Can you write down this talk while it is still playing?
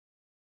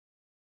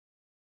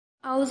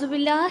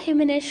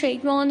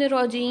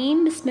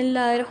Auzubillahiminash-shaytanir-rajeem.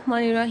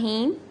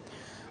 Bismillahir-rahmanir-rahim.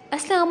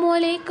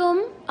 Assalamualaikum.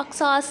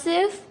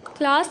 Aksasif,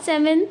 Class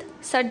 7th,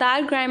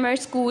 Sardar Grammar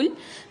School,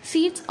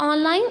 seats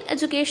online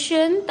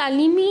education,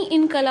 Taleemi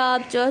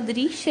Inqlab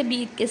Chaudhary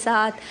Shabbir के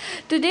साथ.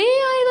 Today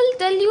I will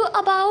tell you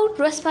about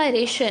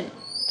respiration.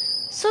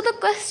 So the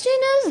question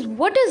is,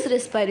 what is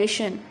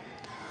respiration?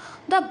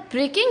 The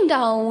breaking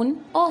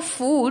down of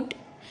food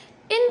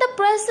in the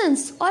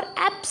presence or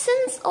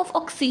absence of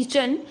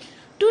oxygen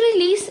to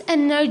release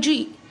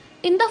energy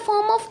in the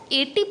form of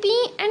ATP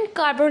and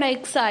carbon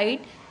dioxide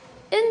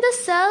in the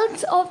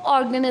cells of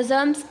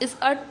organisms is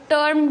a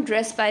termed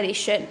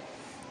respiration.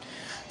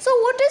 So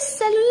what is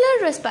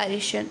cellular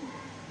respiration?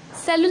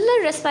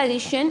 Cellular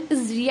respiration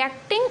is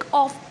reacting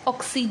of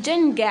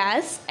oxygen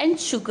gas and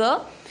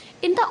sugar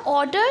in the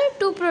order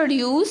to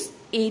produce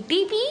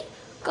ATP,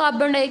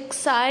 carbon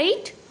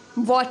dioxide,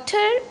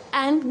 water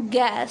and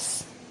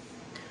gas.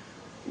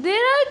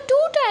 There are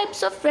two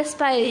types of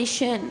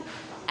respiration: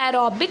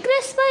 aerobic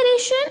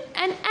respiration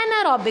and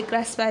anaerobic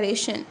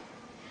respiration.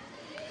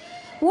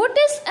 What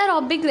is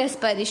aerobic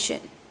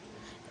respiration?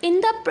 In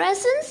the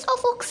presence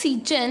of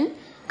oxygen,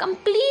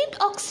 complete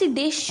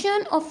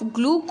oxidation of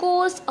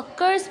glucose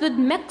occurs with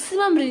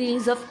maximum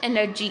release of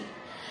energy.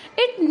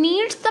 It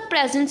needs the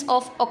presence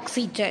of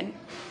oxygen.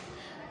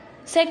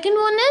 Second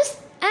one is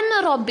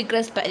anaerobic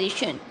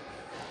respiration.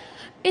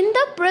 In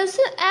the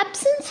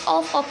absence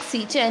of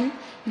oxygen,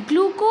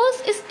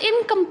 glucose is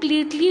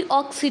incompletely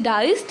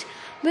oxidized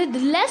with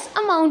less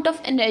amount of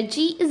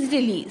energy is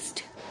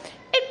released.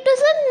 It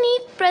doesn't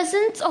need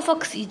presence of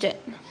oxygen.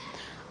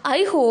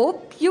 I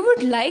hope you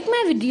would like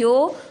my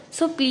video,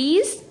 so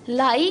please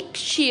like,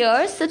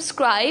 share,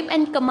 subscribe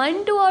and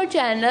comment to our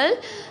channel.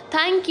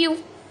 Thank you.